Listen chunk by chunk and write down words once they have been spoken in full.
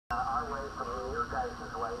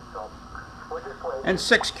And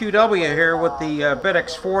Si5351 here with the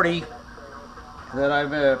Bitx40 that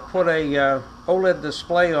I've put a OLED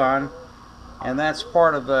display on, and that's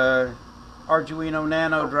part of the Arduino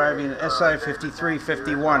Nano driving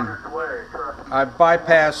Si5351. I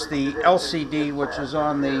bypassed the LCD, which is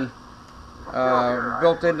on the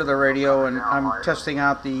built into the radio, and I'm testing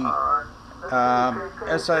out the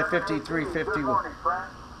Si5351.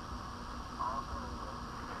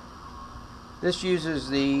 This uses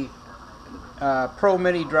the Pro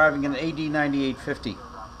Mini driving an AD9850.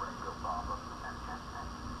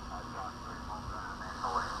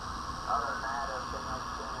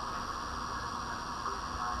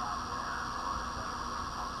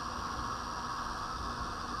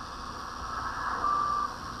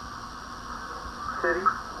 City.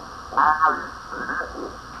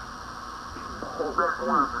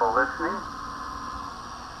 Listening.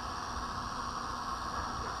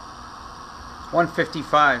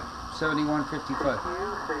 155. 7155.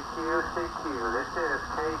 CQ. This is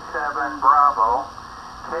K7 Bravo.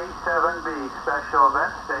 K7B Special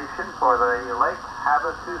Event Station for the Lake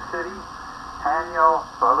Havasu City Annual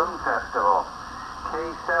Balloon Festival.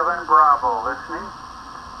 K7 Bravo. Listening.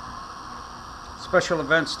 Special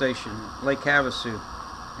Event Station, Lake Havasu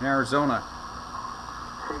in Arizona.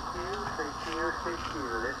 CQ.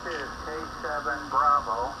 This is K7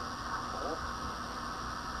 Bravo.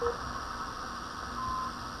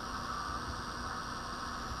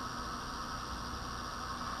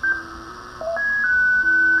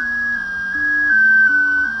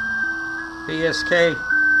 PSK.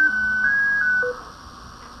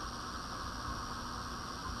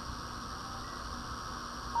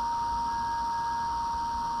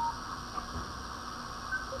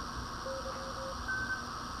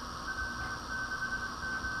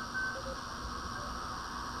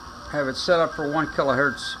 Have it set up for 1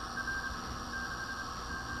 kilohertz.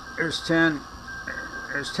 There's 10.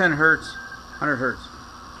 There's 10 hertz, 100 hertz.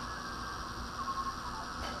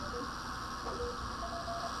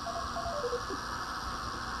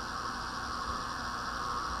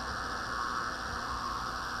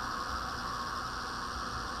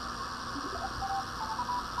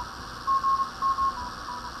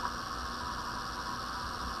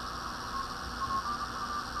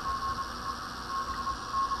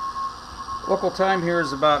 Local time here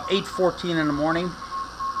is about 8:14 in the morning,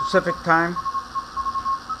 Pacific time.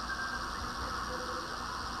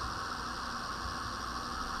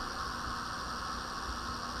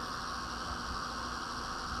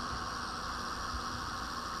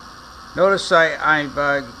 Notice I've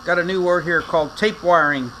got a new word here called tape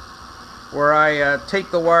wiring, where I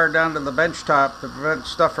tape the wire down to the bench top to prevent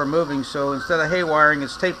stuff from moving. So instead of hay wiring,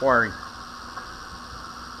 it's tape wiring.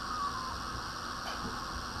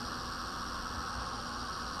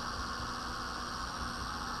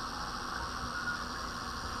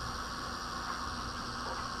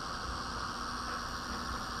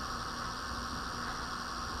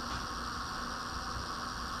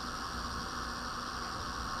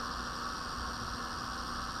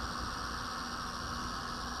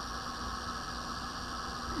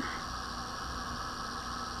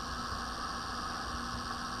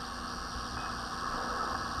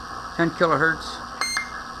 Ten kilohertz.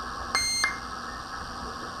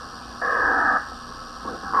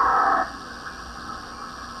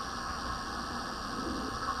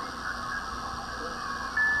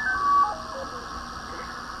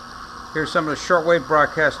 Here's some of the shortwave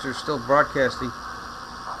broadcasters still broadcasting.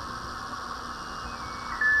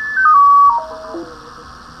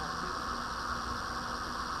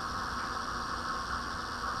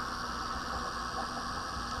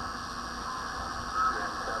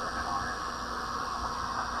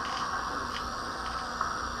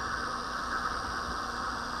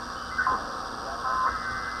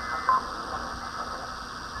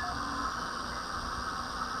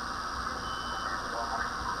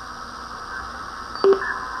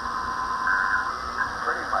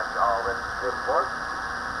 Pretty much all in this board.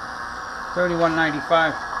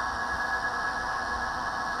 3195.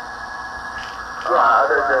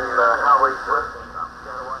 Other than how he's listening, you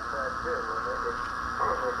gotta watch that too.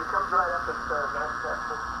 If he comes right up and says that's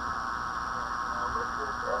it,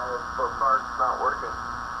 so far it's not working.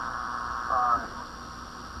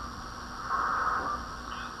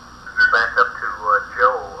 Back up to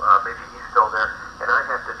Joe. Maybe he's still there, and I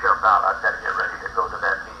have to jump out. I've got to get ready to go to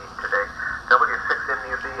that meeting today.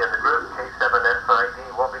 W6MUB and the group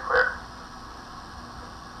K7SID won't be clear.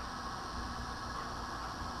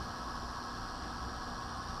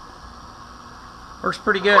 Works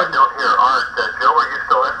pretty good. I don't hear Art. Joe, are you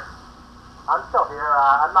still there? I'm still here.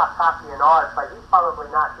 I'm not copying ours, but he's probably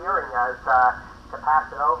not hearing us to pass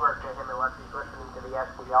it over to him unless he's listening to the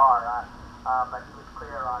SDR. But he was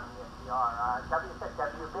clear on the SDR.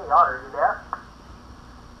 W6WB, are you there?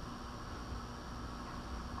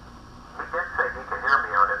 He did say he could hear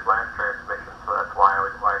me on his last transmission, so that's why I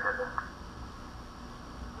did this.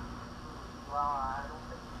 Well, I don't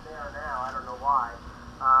think he's there now. I don't know why.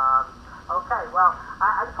 Okay, well,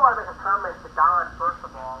 I just want to make a comment to Don, first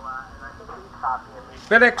of all, and I think he's copying me.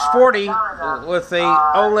 Bitx40 with the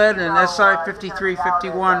OLED and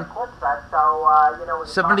Si5351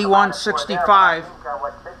 7165.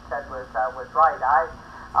 What Sid said was right.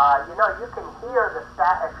 You can hear the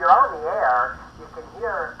if you're on the air, you can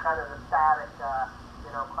hear kind of the static,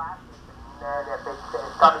 clashes, and then if it's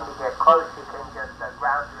starting to get close, you can just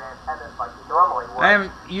ground your antennas like you normally would. I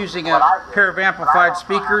am using a pair of amplified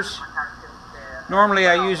speakers. Normally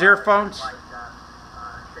I use earphones. A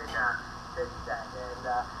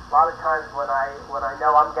lot of times when I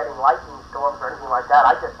know I'm getting lightning storms or anything like that,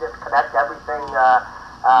 I just disconnect everything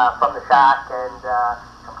from the shack and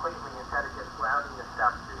completely, instead of just grounding the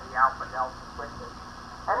stuff through the alpha delta switches.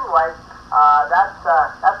 Anyway,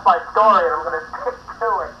 that's my story, and I'm going to stick to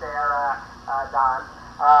it there, Don.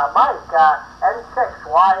 Mike,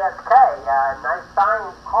 N6YSK, nice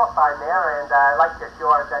call sign there, and I like your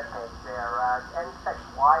QRZ page there.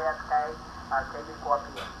 N6YSK,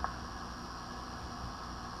 KB4PM.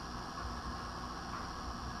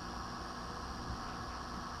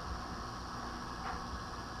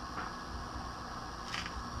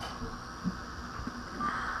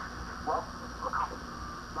 Well,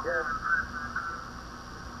 yeah.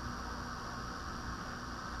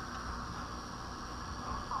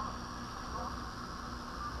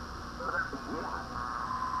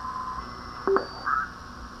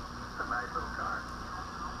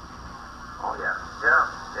 Oh yeah, yeah.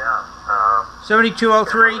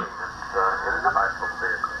 7203. It is a nice little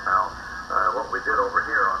vehicle. Now, what we did over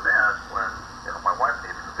here on that, when my wife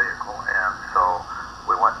needed a vehicle, and so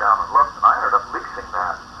we went down and looked, and I ended up leasing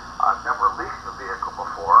that. I've never leased a vehicle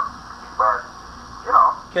before, but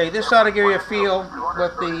Okay, this ought to give you a feel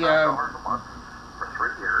with the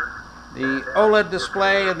OLED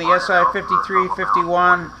display and the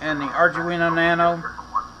Si5351 and the Arduino Nano.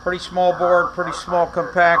 Pretty small board, pretty small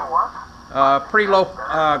compact, pretty low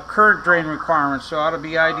current drain requirements, so ought to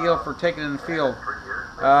be ideal for taking in the field.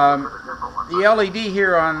 The LED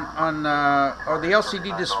here or the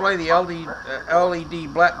LCD display, the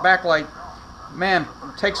LED backlight, man,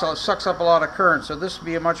 sucks up a lot of current, so this would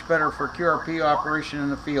be much better for QRP operation in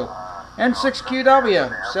the field.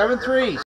 N6QW 73.